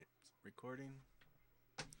Recording.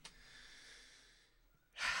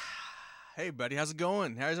 Hey, buddy, how's it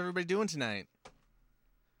going? How's everybody doing tonight?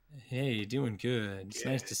 Hey, doing good. It's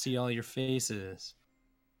nice to see all your faces.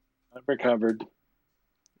 I've recovered.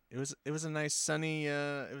 It was a nice sunny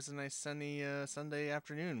Sunday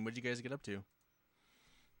afternoon. What'd you guys get up to?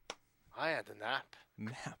 I had a nap.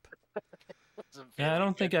 Nap. Yeah, I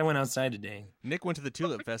don't think I went outside today. Nick went to the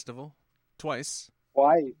Tulip Festival twice.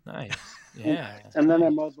 Why? Nice. Yeah. And then I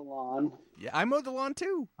mowed the lawn. Yeah, I mowed the lawn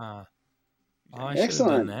too. Oh, I should have done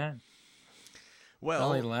Excellent. that. Well,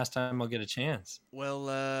 Probably the last time I'll get a chance.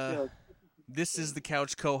 well, this is the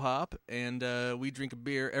Couch Co-op, and we drink a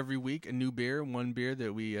beer every week, a new beer, one beer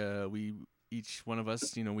that we each one of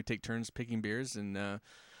us, we take turns picking beers, and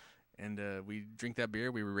we drink that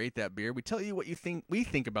beer, we rate that beer, we tell you what we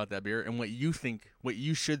think about that beer, and what you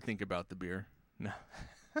should think about the beer. No.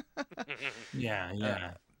 Yeah.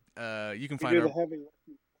 You can We find do our the heavy.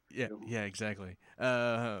 yeah, exactly.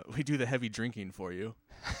 We do the heavy drinking for you.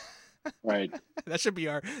 Right. That should be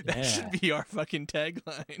our fucking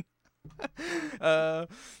tagline.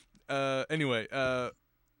 Anyway,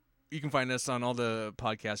 you can find us on all the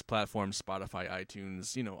podcast platforms, Spotify,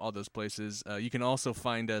 iTunes, all those places. You can also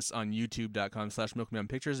find us on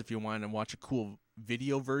youtube.com/milkmanpictures if you want to watch a cool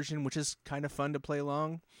video version, which is kind of fun to play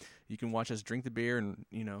along. You can watch us drink the beer and,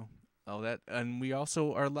 all that. And we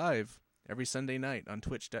also are live every Sunday night on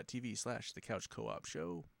twitch.tv/The Couch Co-op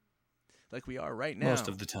Show. Like we are right now. Most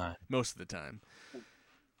of the time.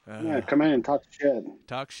 Yeah, come in and talk shit.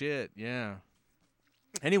 Talk shit, yeah.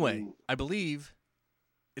 Anyway, I believe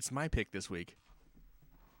it's my pick this week.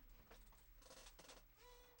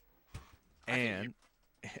 And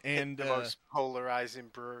the most polarizing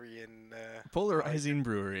brewery in polarizing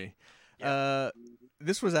brewery. Yeah.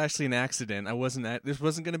 This was actually an accident. This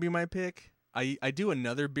wasn't going to be my pick. I do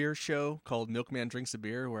another beer show called Milkman Drinks a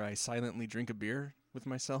Beer where I silently drink a beer with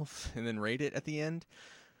myself and then rate it at the end.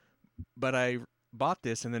 But I bought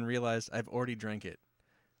this and then realized I've already drank it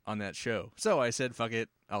on that show. So I said, fuck it,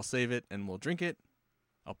 I'll save it and we'll drink it.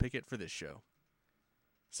 I'll pick it for this show.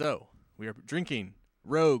 So we are drinking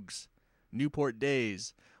Rogue's Newport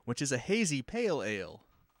Daze, which is a hazy pale ale.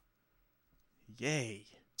 Yay.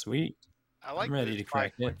 Sweet. I like I'm ready to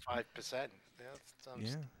crack it. 5.5%. Yeah, that sounds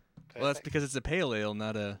Yeah. perfect. Well, that's because it's a pale ale,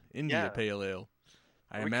 not a India pale ale.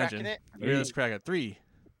 I Are we imagine. cracking it? Yeah, let's crack it. 3,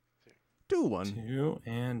 2, 1. 2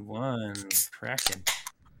 and 1. Cracking.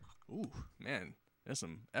 Ooh, man, there's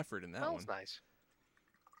some effort in that Smells one. nice.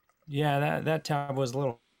 Yeah, that tab was a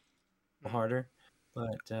little harder,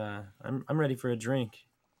 but I'm ready for a drink.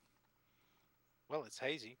 Well, it's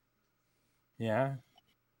hazy. Yeah.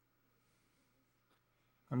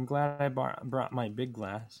 I'm glad I brought my big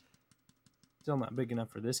glass. Still not big enough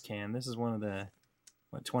for this can. This is one of the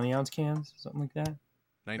 20-ounce cans, something like that.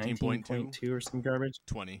 19.2 or some garbage.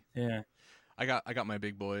 20. Yeah. I got my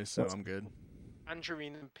big boys, so I'm good.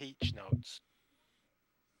 Tangerine and peach notes.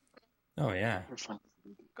 Oh yeah.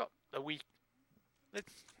 Got a weak. It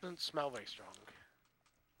doesn't smell very strong.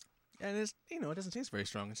 And it's it doesn't taste very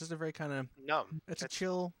strong. It's just a very kind of No. it's a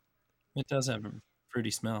chill. It does have a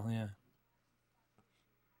fruity smell. Yeah.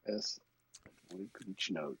 Yes.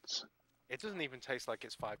 Peach notes. It doesn't even taste like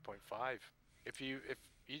it's 5.5. If you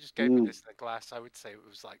just gave me this in a glass, I would say it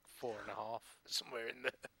was like 4.5, somewhere in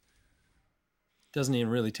there. Doesn't even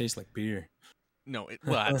really taste like beer. No,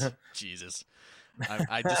 that's Jesus.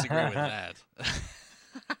 I disagree with that.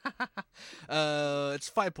 It's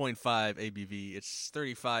 5.5 ABV. It's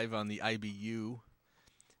 35 on the IBU.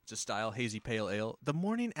 It's a style hazy pale ale. The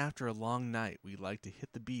morning after a long night, we like to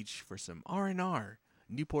hit the beach for some R&R.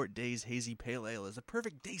 Newport Daze Hazy Pale Ale is a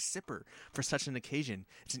perfect day sipper for such an occasion.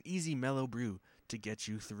 It's an easy, mellow brew to get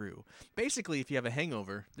you through. Basically, if you have a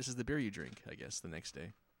hangover, this is the beer you drink, I guess, the next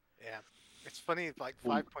day. Yeah. It's funny, like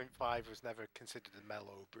 5.5 was never considered a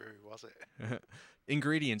mellow brew, was it?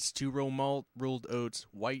 Ingredients: 2 row malt, rolled oats,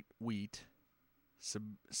 white wheat,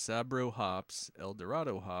 Sabro hops, El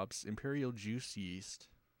Dorado hops, Imperial juice yeast,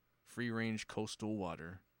 free-range coastal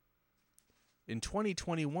water. In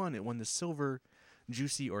 2021, it won the Silver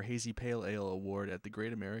Juicy or Hazy Pale Ale Award at the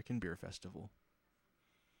Great American Beer Festival.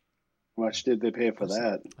 How much did they pay for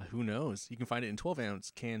that? Who knows? You can find it in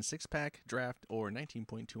 12-ounce can 6-pack, draft, or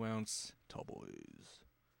 19.2-ounce tall boys.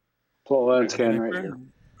 12-ounce can right here.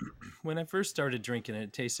 When I first started drinking it,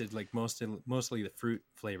 it tasted like mostly the fruit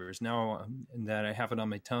flavors. Now that I have it on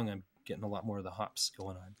my tongue, I'm getting a lot more of the hops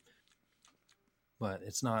going on. But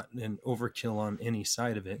it's not an overkill on any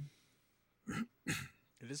side of it.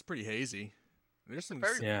 It is pretty hazy. There's some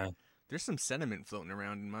There's some sentiment floating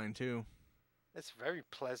around in mine too. It's a very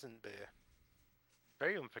pleasant beer.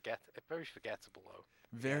 Very forgettable though.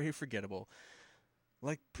 Very forgettable.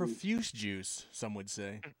 Like profuse juice, some would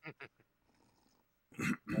say.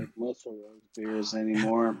 Like most of those beers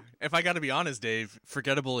anymore. If I got to be honest, Dave,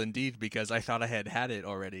 forgettable indeed, because I thought I had it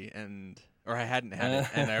already, or I hadn't had it,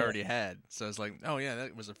 and I already had. So I was like, oh yeah,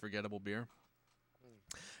 that was a forgettable beer.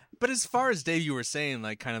 But as far as Dave, you were saying,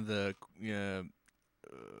 like kind of the,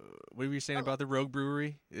 what were you saying about the Rogue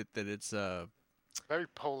Brewery? That it's very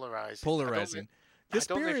polarizing. polarizing. This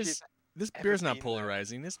I don't know beer if is you've ever beer's not been there.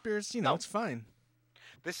 polarizing. This beer's No. it's fine.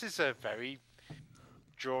 This is a very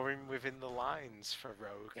drawing within the lines for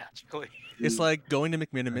Rogue, actually. It's like going to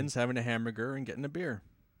McMiniman's, having a hamburger, and getting a beer.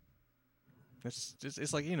 It's just,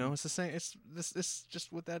 it's like, it's the same. It's this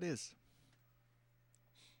just what that is.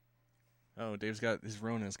 Oh, Dave's got his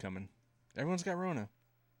Rona's coming. Everyone's got Rona.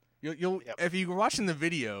 You'll Yep. if you're watching the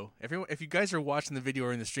video, if you guys are watching the video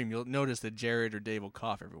or in the stream, you'll notice that Jared or Dave will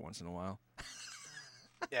cough every once in a while.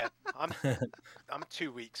 Yeah, I'm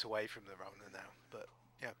 2 weeks away from the Rona now, but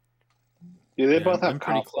yeah. Do they Yeah, both have I'm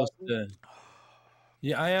pretty cough close buttons? to.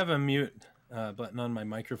 Yeah, I have a mute button on my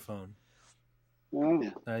microphone.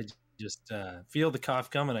 Oh. I just feel the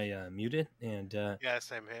cough come and I mute it, and Yeah,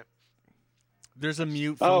 same here. There's a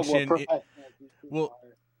mute Oh, function. well, well,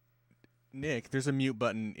 Nick, there's a mute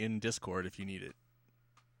button in Discord if you need it.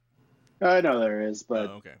 I know there is, but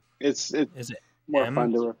Oh, okay. it's is it more M?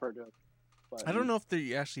 fun to refer to it. I don't know if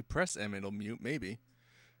they actually press M, it'll mute. Maybe.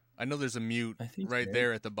 I know there's a mute I think right so.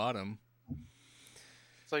 there at the bottom.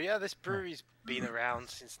 So yeah, this brewery's been around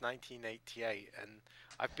since 1988, and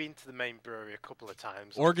I've been to the main brewery a couple of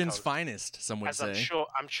times. on the Oregon's coast, finest, some would as say.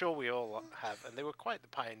 I'm sure we all have, and they were quite the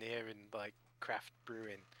pioneer in like craft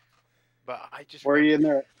brewing. But I just Were you in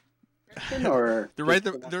remember- there? Or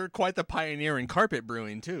They're quite the pioneer in carpet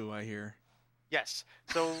brewing too, I hear. Yes.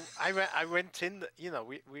 So I went in.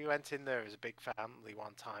 We went in there as a big family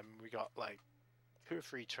one time. We got like 2 or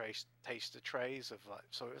 3 taster trays of like.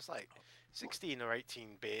 So it was like 16 or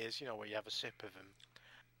 18 beers. Where you have a sip of them.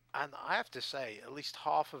 And I have to say, at least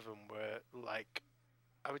half of them were like,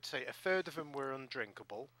 I would say a third of them were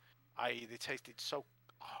undrinkable, i.e. they tasted so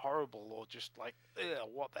horrible or just like,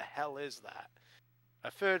 what the hell is that? A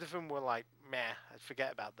third of them were like, meh, I'd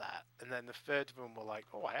forget about that. And then the third of them were like,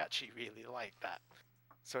 oh, I actually really like that.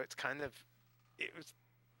 So it's kind of,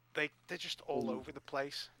 they're just all over the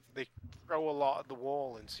place. They throw a lot at the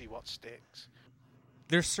wall and see what sticks.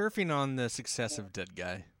 They're surfing on the success of Dead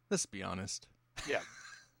Guy. Let's be honest. Yeah,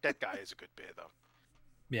 Dead Guy is a good beer though.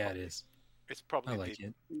 Yeah, it is. It's probably I like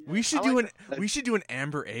it. We should I do like we should do an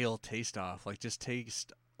amber ale taste off. Like just take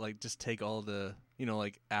all the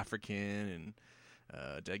like African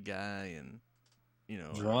and Dead Guy and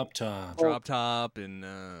Drop top. Drop Top and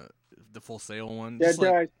the Full Sail one. Dead Just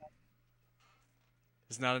like, Guy.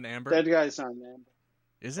 it's not an amber, Dead Guy's not an amber.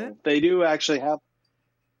 is it? They do actually have.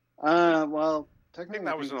 Well, I technically, think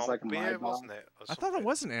that was an it's old like a beer, Maibach. wasn't it? or I thought it something?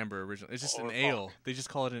 was an amber originally. It's just Or an a ale. bock. They just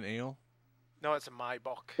call it an ale. No, it's a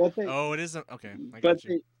Maibach. But they, Oh, it is. Okay, I but got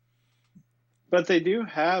you. but they do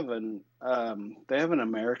have an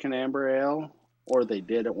American amber ale, or they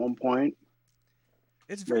did at one point.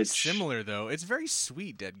 It's very which- similar though. It's very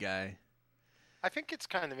sweet, Dead Guy. I think it's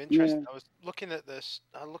kind of interesting. I was looking at this,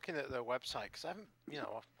 looking at their website because I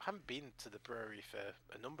haven't been to the brewery for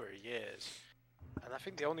a number of years, and I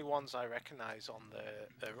think the only ones I recognise on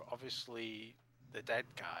there are obviously the Dead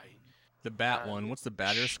Guy, The Bat one. What's the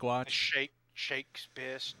Batter the Squatch?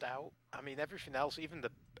 Shakespeare Stout. I mean, everything else, even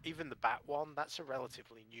the Bat one, that's a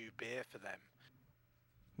relatively new beer for them.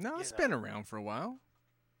 No, you it's know. been around for a while.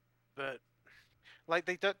 But like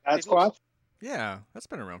they don't. That's it looks- Squatch. Yeah, that's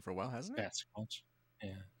been around for a while, hasn't it? Bat Squatch.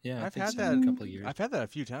 Yeah. I I've think had so, that a couple of years. I've had that a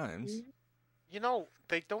few times.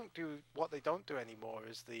 They don't do what they don't do anymore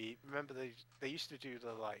is remember they used to do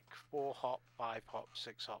the like 4 hop, 5 hop,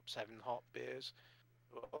 6 hop, 7 hop beers,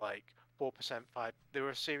 like 4%, 5. There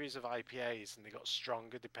were a series of IPAs and they got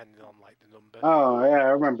stronger depending on like the number. Oh yeah, I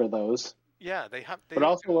remember those. Yeah, they have. They But don't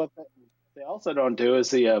also, do- what they also don't do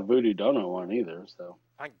is the Voodoo Donut one either. So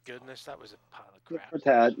thank goodness that was a pile of good crap. for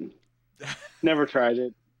Tad. Never tried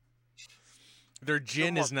it. Their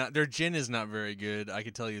gin is not very good. I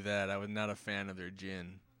can tell you that. I was not a fan of their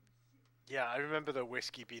gin. Yeah, I remember the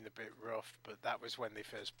whiskey being a bit rough, but that was when they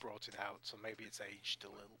first brought it out, so maybe it's aged a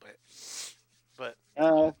little bit. But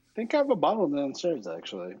I think I have a bottle downstairs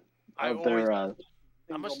actually. I Of always, their, I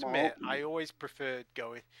single must malt. admit, I always preferred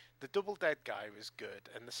going. The Double Dead Guy was good,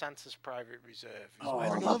 and the Santa's Private Reserve. Is Oh, Oh, I I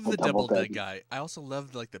love love the the Double Double Dead Dead. Guy. I also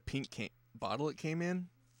loved like the pink bottle it came in.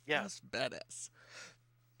 Yeah, That's badass.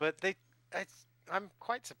 but I'm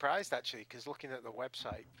quite surprised actually, because looking at the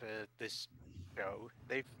website for this show,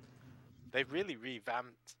 They really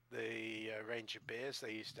revamped the range of beers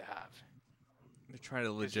they used to have. They're trying to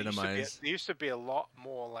 'Cause legitimize. There used to be a lot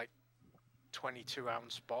more like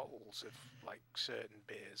 22-ounce bottles of like certain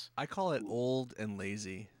beers. I call it old and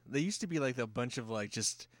lazy. They used to be like a bunch of like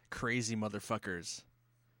just crazy motherfuckers.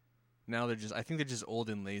 Now I think they're just old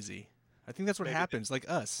and lazy. I think that's what happens, like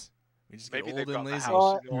us. We just get Maybe old they've and got the lazy.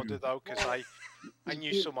 house in order though, because I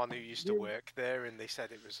knew someone who used to work there, and they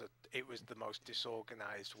said it was the most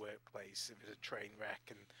disorganized workplace. It was a train wreck,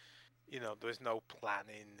 and there was no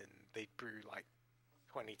planning, and they'd brew like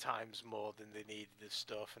 20 times more than they needed of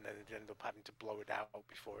stuff, and then they'd end up having to blow it out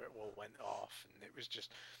before it all went off, and it was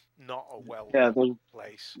just not a well-run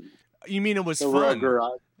place. You mean it was The fun?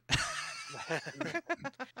 garage.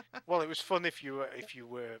 Well, it was fun if you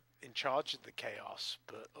were in charge of the chaos,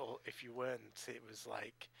 but if you weren't, it was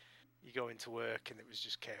like you go into work and it was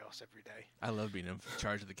just chaos every day. I love being in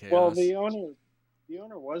charge of the chaos. Well, the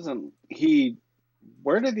owner wasn't he.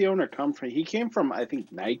 Where did the owner come from? He came from, I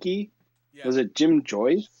think, Nike. Yeah. Was it Jim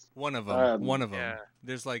Joyce? One of them. Yeah.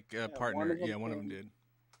 There's like a partner. One of them did.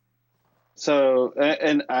 So,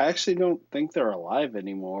 and I actually don't think they're alive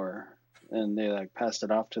anymore, and they like passed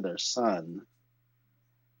it off to their son.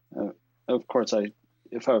 Of course,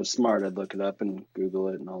 if I was smart, I'd look it up and Google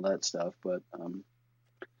it and all that stuff. But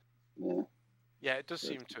yeah. Yeah, it does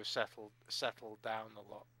seem to have settled down a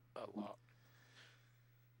lot.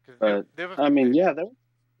 But I mean, yeah,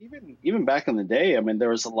 even back in the day, I mean, there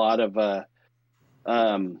was a lot of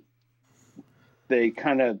they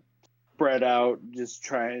kind of spread out, just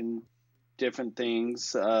trying different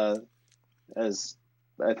things. As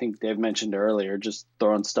I think Dave mentioned earlier, just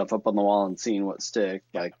throwing stuff up on the wall and seeing what stick,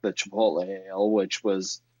 like the Chipotle Ale, which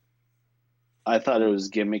I thought it was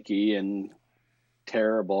gimmicky and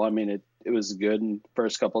terrible. I mean, it was good in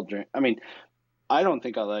first couple drinks. I mean, I don't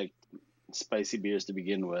think I like spicy beers to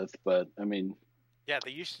begin with, but I mean, yeah,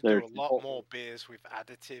 they used to do a lot more beers with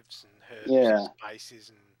additives and herbs and spices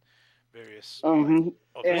and various. And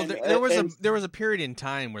there was a period in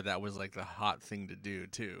time where that was like the hot thing to do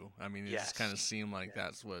too. I mean, it just kind of seemed like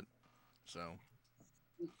that's what. So.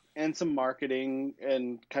 And some marketing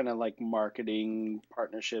and kind of like marketing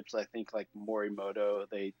partnerships. I think like Morimoto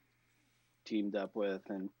they teamed up with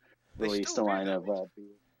and released a line of.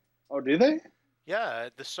 Oh, do they? Yeah,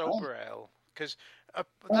 the sober ale, because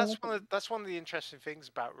that's one of the interesting things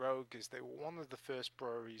about Rogue is they were one of the first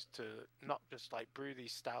breweries to not just like brew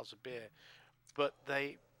these styles of beer, but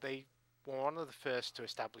they were one of the first to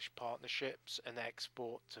establish partnerships and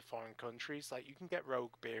export to foreign countries. Like you can get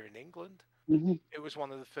Rogue beer in England. Mm-hmm. It was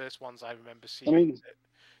one of the first ones I remember seeing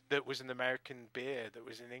that was an American beer that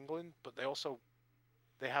was in England, but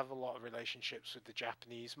they have a lot of relationships with the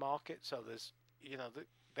Japanese market, so there's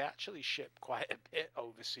they actually ship quite a bit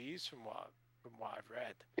overseas from what I've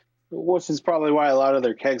read. Which is probably why a lot of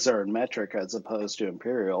their kegs are in metric as opposed to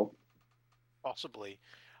imperial. Possibly,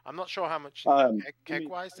 I'm not sure how much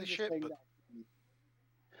keg-wise they ship. But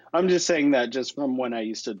I'm just saying that just from when I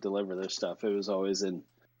used to deliver their stuff, it was always in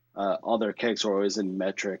all their kegs were always in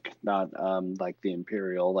metric, not like the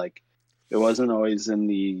imperial. Like it wasn't always in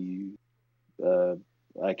the.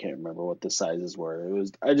 I can't remember what the sizes were.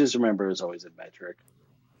 I just remember it was always in metric.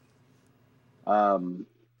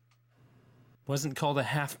 Wasn't called a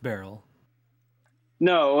half barrel.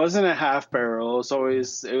 No, it wasn't a half barrel. It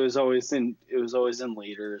was always in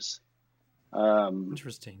liters.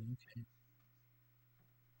 Interesting.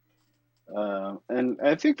 Okay. And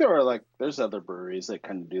I think there's other breweries that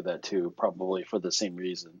kind of do that too, probably for the same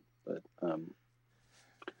reason.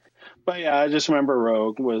 But yeah, I just remember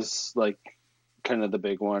Rogue was like kind of the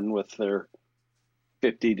big one with their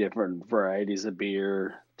 50 different varieties of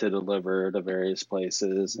beer to deliver to various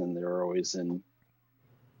places, and they're always in.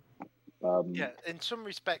 In some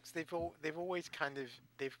respects, they've always kind of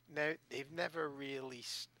they've never really,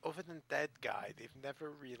 other than Dead Guy, they've never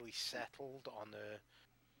really settled on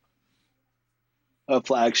a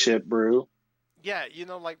flagship brew. Yeah,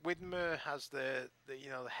 like Widmer has the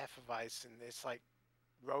Hefeweizen, and it's like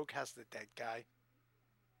Rogue has the Dead Guy,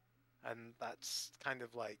 and that's kind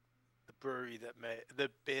of like the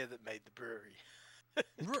beer that made the brewery.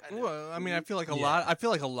 Well, I mean, I feel like a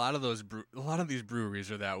lot of these breweries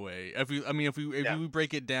are that way. If we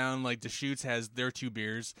break it down, like Deschutes has their two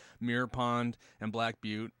beers, Mirror Pond and Black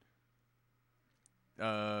Butte.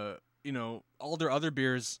 All their other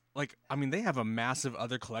beers, like I mean, they have a massive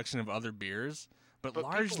other collection of other beers, but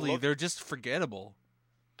largely they're just forgettable.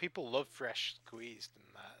 People love fresh squeezed and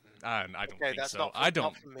that. I don't think so.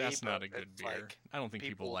 That's not a good beer. Like, I don't think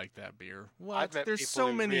people like that beer. What? There's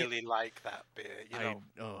so many. Really like that beer.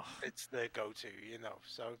 It's their go-to.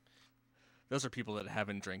 So those are people that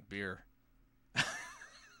haven't drank beer.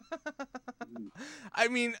 I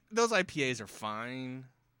mean, those IPAs are fine,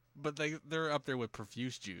 but they're up there with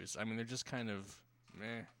Profuse Juice. I mean, they're just kind of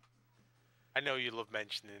meh. I know you love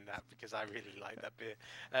mentioning that because I really like that beer.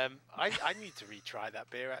 I need to retry that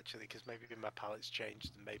beer actually because maybe my palate's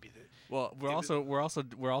changed and maybe the. Well, we're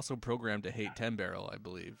also programmed to hate 10 Barrel, I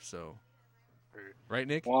believe. So, right,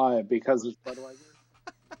 Nick? Why? Because it's Budweiser?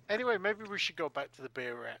 Anyway, maybe we should go back to the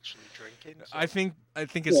beer we're actually drinking. So. I think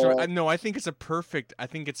it's Yeah. no, I think it's a perfect.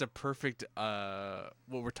 What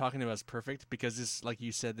we're talking about is perfect because this, like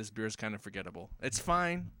you said, this beer is kind of forgettable. It's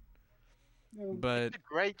fine, but It's a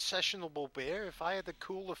great sessionable beer. If I had a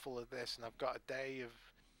cooler full of this and I've got a day of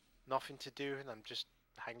nothing to do and I'm just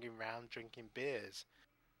hanging around drinking beers,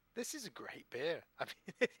 this is a great beer. I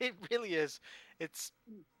mean, it really is. It's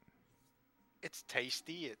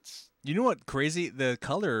tasty. It's you know what? Crazy. The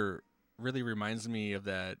color really reminds me of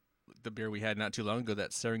the beer we had not too long ago,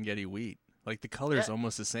 that Serengeti wheat. Like the color is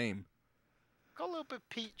almost the same. got a little bit of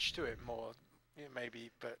peach to it more,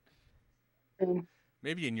 maybe, but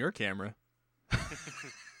Maybe in your camera.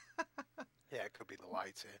 yeah, it could be the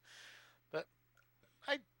light here. But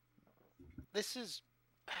this is.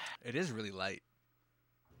 It is really light.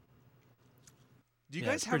 Do you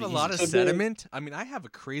Yeah, guys it's have a pretty lot easy of to drink. sediment? I mean, I have a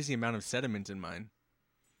crazy amount of sediment in mine.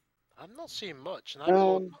 I'm not seeing much, and I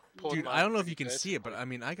poured Dude, mine I don't know if pretty you can dirty see it, but away. I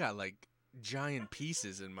mean, I got like giant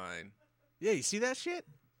pieces in mine. Yeah, you see that shit?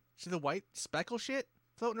 See the white speckle shit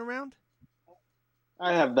floating around?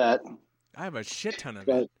 I have that. I have a shit ton of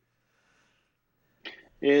But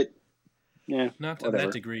it. yeah, Not to whatever.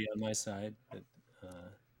 that degree on my side, but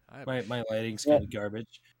I, have, my lighting's Yeah. kind of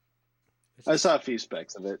garbage. it's I just- saw a few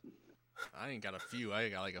specks of it. I ain't got a few. I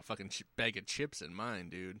got like a fucking bag of chips in mine,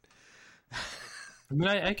 dude. I mean,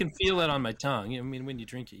 I can feel it on my tongue. I mean, when you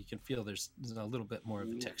drink it, you can feel there's a little bit more of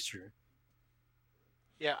a texture.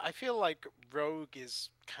 Yeah, I feel like Rogue is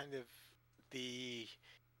kind of the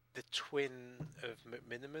twin of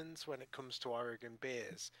McMinimans when it comes to Oregon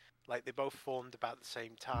beers. Like they both formed about the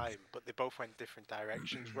same time, but they both went different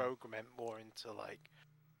directions. Rogue went more into like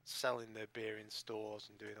selling their beer in stores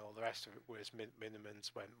and doing all the rest of it, whereas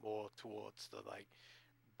Minimans went more towards the like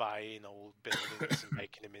buying old buildings and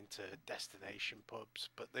making them into destination pubs.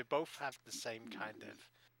 But they both have the same kind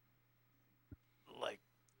of like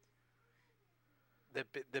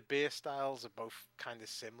the beer styles are both kind of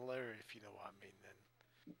similar, if you know what I mean.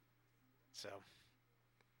 Then so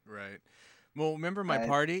Right. Well, remember my I-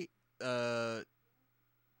 party?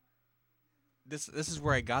 This is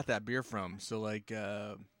where I got that beer from. So like,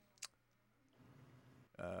 I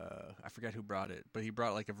forget who brought it, but he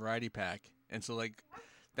brought like a variety pack, and so like,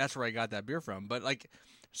 that's where I got that beer from. But like,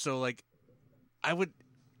 so like, I would,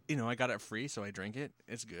 I got it free, so I drank it.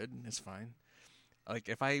 It's good. It's fine. Like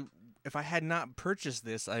if I had not purchased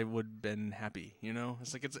this, I would have been happy.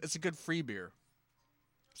 It's like it's a good free beer.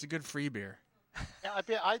 It's a good free beer.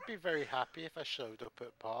 yeah, I'd be very happy if I showed up at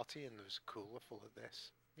a party and there was a cooler full of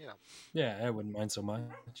this. Yeah, I wouldn't mind so much.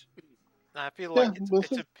 I feel Yeah, like we'll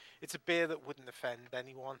see. it's a beer that wouldn't offend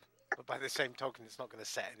anyone, but by the same token, it's not going to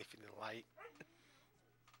set anything alight.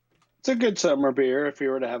 It's a good summer beer if you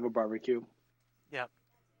were to have a barbecue. Yeah.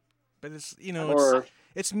 But it's Or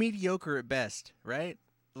it's mediocre at best, right?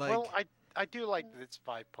 Like, Well, I do like that it's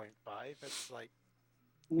 5.5. It's like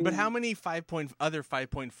but how many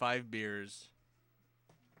 5.5 beers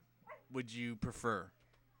would you prefer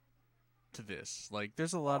to this? Like,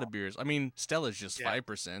 there's a lot of beers. I mean, Stella's just Yeah.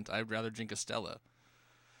 5%. I'd rather drink a Stella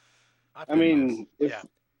I mean, if yeah.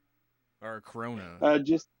 or a Corona.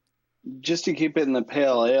 just to keep it in the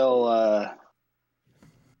pale ale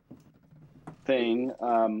thing,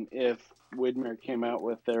 if Widmer came out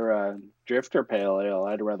with their Drifter Pale Ale,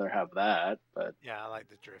 I'd rather have that. But Yeah, I like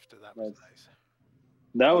the Drifter. That was nice.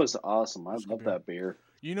 that was awesome. I That's good love beer. that beer.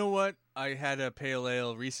 You know what? I had a pale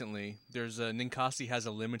ale recently. There's a Ninkasi has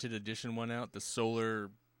a limited edition one out, the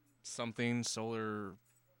solar.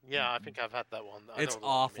 Yeah, I think I've had that one. I It's know the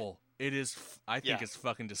one you mean. awful. It is. I think Yeah. it's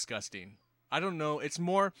fucking disgusting. I don't know. It's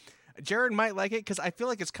more. Jared might like it because I feel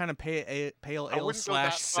like it's kind of pale I ale wouldn't go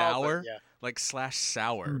that slash far, but sour, yeah. like slash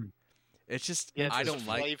sour. Mm. It's just Yeah, I there's don't a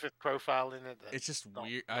like. flavor profile in it. It's just not-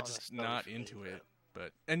 weird. not I'm just necessarily not for me, into but- it.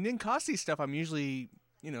 But and Ninkasi stuff, I'm usually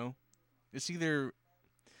it's either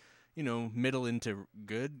middle into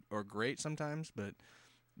good or great sometimes. But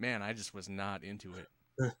man, I just was not into it.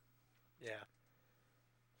 Yeah.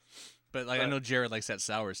 But like I know Jared likes that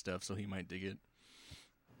sour stuff, so he might dig it.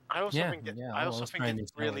 I also Yeah, think yeah, I I'll also always think try and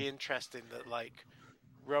it's do really sour. interesting that like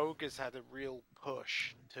Rogue has had a real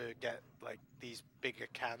push to get like these bigger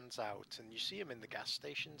cans out, and you see them in the gas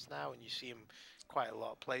stations now, and you see them quite a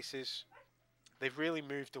lot of places. They've really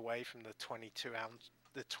moved away from the 22-ounce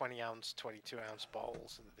the 20-ounce, 22-ounce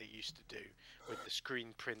bottles that they used to do with the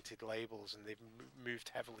screen printed labels, and they've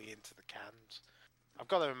moved heavily into the cans. I've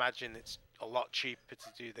got to imagine it's a lot cheaper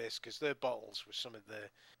to do this because their bottles were some of the,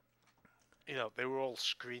 they were all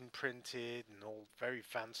screen printed and all very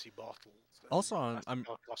fancy bottles. Also, I'm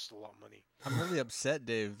cost a lot of money. I'm really upset,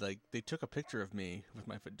 Dave. Like, they took a picture of me with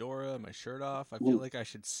my fedora, my shirt off. I feel like I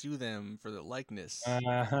should sue them for the likeness.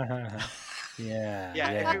 Yeah.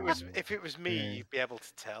 If it was me, you'd be able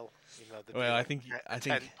to tell. Well, I think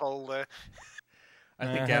tent pole there. I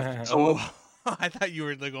think after. Oh, I thought you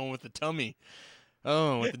were going with the tummy.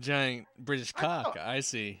 Oh, with the giant British cock. I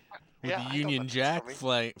see. With the Union Jack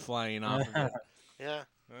flying off of it. Yeah.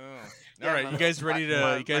 Oh. All right, you guys ready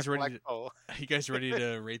to? You guys ready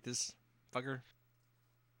to rate this fucker?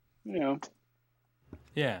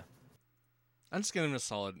 Yeah. I'm just giving him a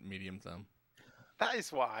solid medium thumb. That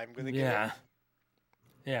is what I'm going to give it.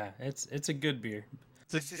 Yeah, it's a good beer.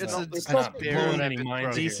 It's not beer. blowing any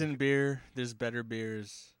minds. Decent beer. There's better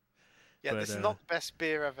beers. Yeah, but, this is not the best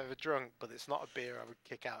beer I've ever drunk, but it's not a beer I would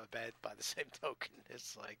kick out of bed by the same token.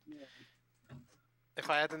 It's like, if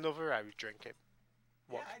I had another, I would drink it.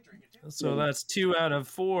 What? Yeah, I drink it too. So that's 2 out of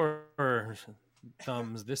 4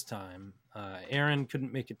 thumbs this time. Aaron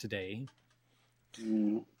couldn't make it today.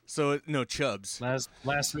 So no chubs.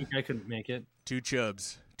 Last week I couldn't make it. 2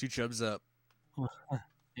 chubs. 2 chubs up.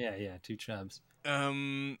 Yeah, 2 chubs.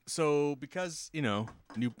 So because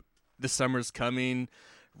the summer's coming,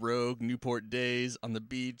 Rogue, Newport Daze on the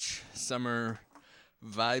beach, summer,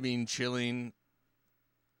 vibing, chilling.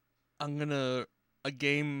 I'm gonna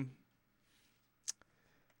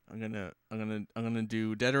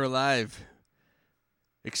do Dead or Alive.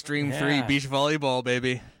 Extreme 3 beach volleyball,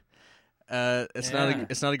 baby.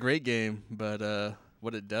 It's not a great game, but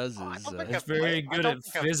what it does is it's very good at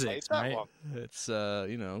physics, right? It's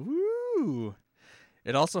woo.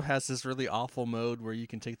 It also has this really awful mode where you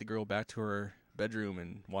can take the girl back to her bedroom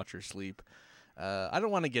and watch her sleep. I don't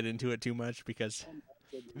want to get into it too much because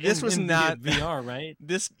this was not VR, right?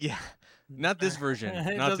 Not this version.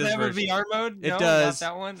 Not does this it have version. a VR mode? It No, does. Not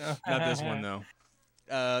that one. Not this one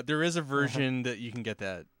though. There is a version that you can get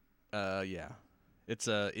that. It's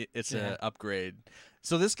a upgrade.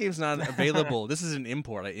 So this game's not available. This is an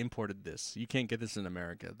import. I imported this. You can't get this in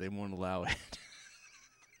America. They won't allow it.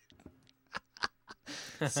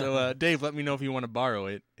 So Dave, let me know if you want to borrow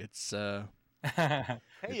it. It's of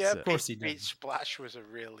course he Beach does. Splash was a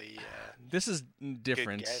really this is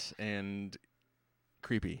different and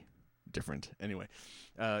creepy. Different. Anyway.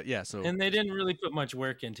 So And they didn't really put much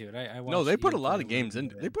work into it. I no, they put a lot YouTube of games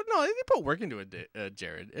into it. They put work into it,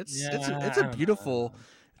 Jared. It's Yeah, a beautiful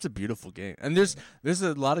game. And there's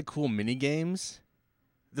a lot of cool mini games.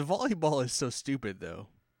 The volleyball is so stupid though.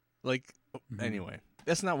 Like anyway,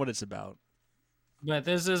 that's not what it's about. But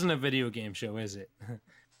this isn't a video game show, is it?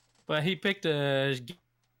 But he picked a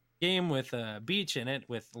game with a beach in it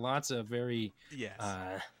with lots of very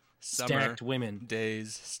stacked women.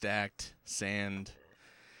 Days, stacked, sand.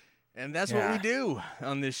 And that's what we do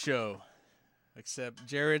on this show. Except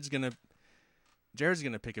Jared's gonna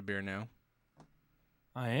pick a beer now.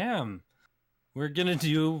 I am. We're gonna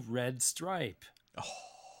do Red Stripe.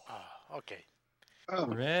 Oh, okay.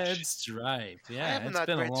 Red Stripe. I Yeah, haven't it's had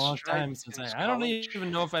been a Red long Stripe time since since I don't college. even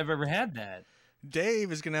know if I've ever had that.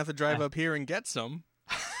 Dave is gonna have to drive up here and get some.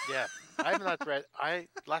 Yeah, I haven't had red.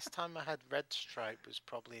 Last time I had Red Stripe was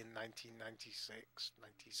probably in 1996,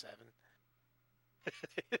 97.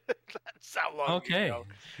 That's how long Okay. ago.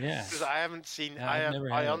 Yeah. Because I haven't seen. Yeah, I've never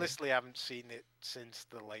had I it. honestly haven't seen it since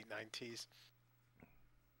the late 90s.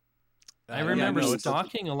 I remember no, it's-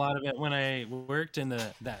 stocking a lot of it when I worked in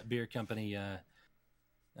that beer company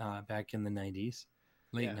back in the 90s,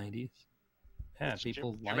 late Yeah. 90s. Yeah, It's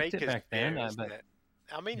people liked Jamaica's it back then. beer, isn't But it?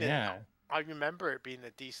 I mean, yeah, I remember it being a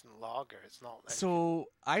decent lager. It's not. So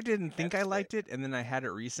I didn't think I That's liked it, and then I had it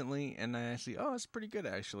recently, and I actually, it's pretty good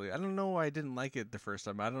actually. I don't know why I didn't like it the first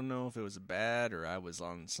time. I don't know if it was bad or I was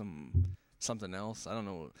on something else. I don't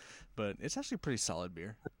know, but it's actually a pretty solid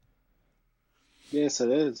beer. Yes, it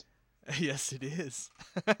is. Yes, it is.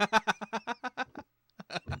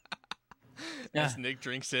 Yeah. As Nick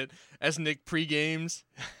drinks it, as Nick pre-games,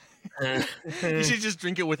 you should just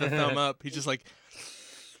drink it with a thumb up. He's just like,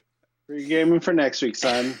 Free gaming for next week,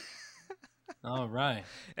 son. all right.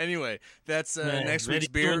 anyway, that's Yeah, next ready week's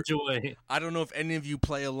to beer. enjoy. I don't know if any of you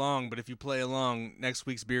play along, but if you play along, next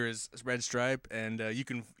week's beer is Red Stripe, and you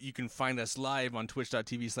can find us live on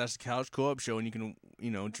twitch.tv/couch co-op show, and you can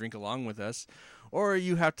drink along with us, or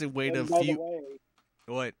you have to wait a And by the few. way,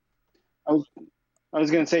 What? I was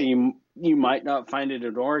going to say you might not find it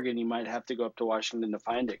in Oregon. You might have to go up to Washington to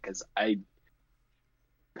find it because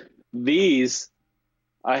These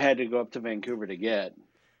I had to go up to Vancouver to get.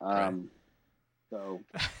 Right. So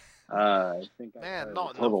I think I Man, tried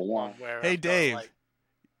not a Total another Wine. one where Hey, I've got, Dave. like,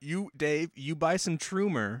 You buy some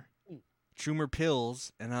Trumer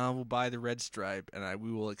pills, and I will buy the Red Stripe, and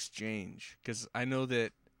we will exchange, because I know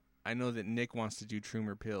that Nick wants to do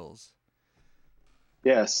Trumer pills.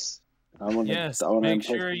 Yes. Yes, make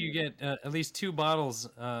sure you get at least 2 bottles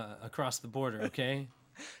across the border, okay?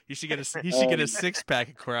 He should get a 6-pack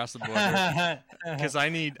across the border, because I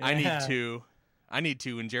need 2. I need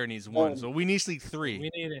 2, and Jared needs 1. So we need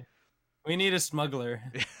 3. We need a smuggler.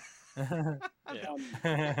 Dude,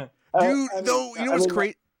 though, you know what's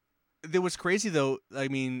crazy? That was crazy though. I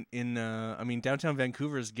mean, downtown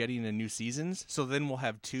Vancouver is getting a New Seasons, so then we'll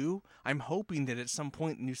have 2. I'm hoping that at some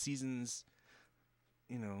point New Seasons,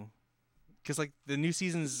 because like the New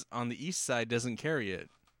Seasons on the east side doesn't carry it,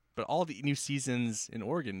 but all the New Seasons in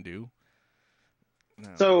Oregon do. No.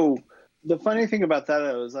 So the funny thing about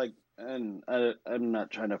that was like, and I'm not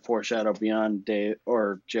trying to foreshadow beyond Dave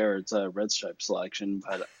or Jared's Red Stripe selection,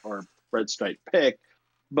 or Red Stripe pick,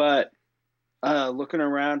 but looking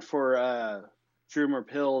around for Trumer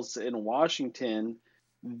pills in Washington,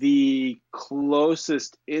 the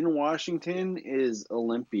closest in Washington is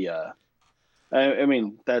Olympia. I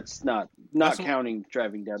mean, that's not counting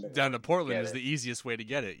driving down to Portland is the easiest way to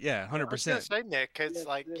get it. Yeah, 100%. I was gonna say, Nick, it's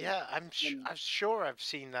like, I'm sure I've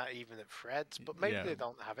seen that even at Fred's, but maybe they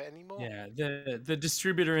don't have it anymore. Yeah, the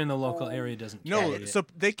distributor in the local area doesn't carry it. So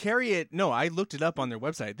they carry it. No, I looked it up on their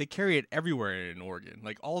website. They carry it everywhere in Oregon.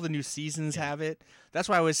 Like all the New Seasons have it. That's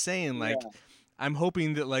why I was saying, like, I'm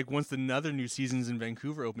hoping that like once another New Seasons in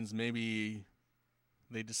Vancouver opens, maybe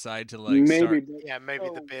they decide to like start. Yeah, maybe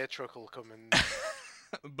the beer truck will come and.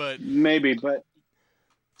 But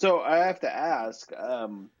so I have to ask,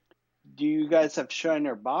 do you guys have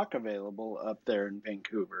Shiner Bock available up there in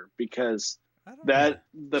Vancouver? Because the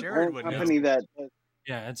parent company that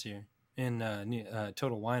it's here in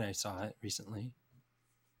Total Wine. I saw it recently.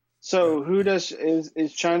 So who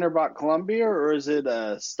is Shiner Bock Columbia, or is it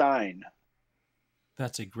Stein?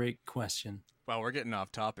 That's a great question. Wow, we're getting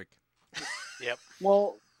off topic. Yep.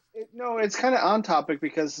 Well, it's kind of on topic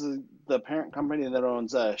because the parent company that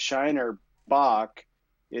owns Shiner Bock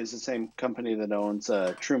is the same company that owns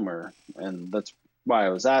Trumer, and that's why I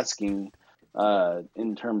was asking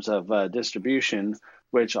in terms of distribution,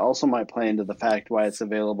 which also might play into the fact why it's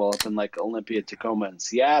available up in like Olympia, Tacoma, and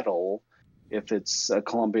Seattle, if it's a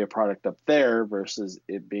Columbia product up there versus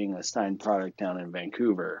it being a Stein product down in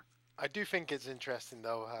Vancouver. I do think it's interesting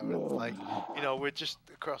though how like we're just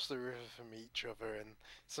across the river from each other, and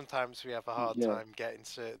sometimes we have a hard time getting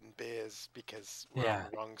certain beers because we're on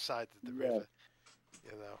the wrong side of the river.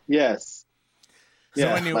 Yes. So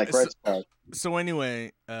anyway, like Red Stripe. So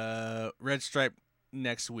anyway, Red Stripe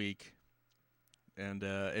next week, and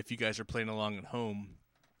if you guys are playing along at home,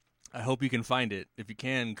 I hope you can find it. If you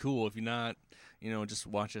can, cool. If you're not, just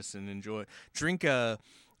watch us and enjoy. Drink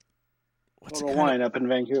what's Total Wine up in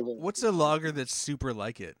Vancouver. What's a lager that's super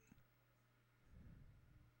like it?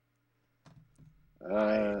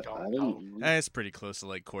 I don't know. It's pretty close to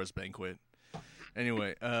like Coors Banquet.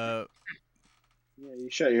 Anyway, yeah, you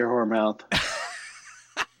shut your whore mouth.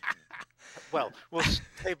 Well, we'll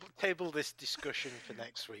table this discussion for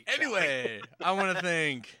next week. Anyway, I want to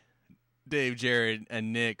thank Dave, Jared,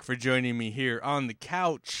 and Nick for joining me here on the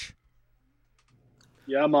couch.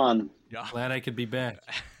 Yeah, man. Yeah. Glad I could be back.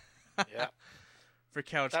 Yeah. For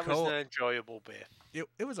Couch That was an enjoyable beer.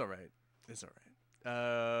 It was all right. It's all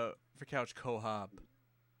right. For Couch Co-Hop,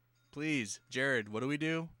 please, Jared, what do we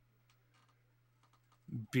do?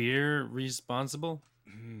 Beer responsible?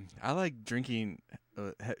 I like drinking,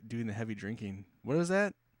 doing the heavy drinking. What is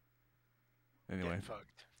that? Anyway.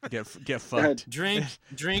 Get fucked. Get fucked.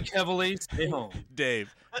 Drink heavily, stay home.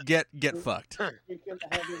 Dave, get fucked. Drinking the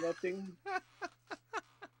heavy lifting.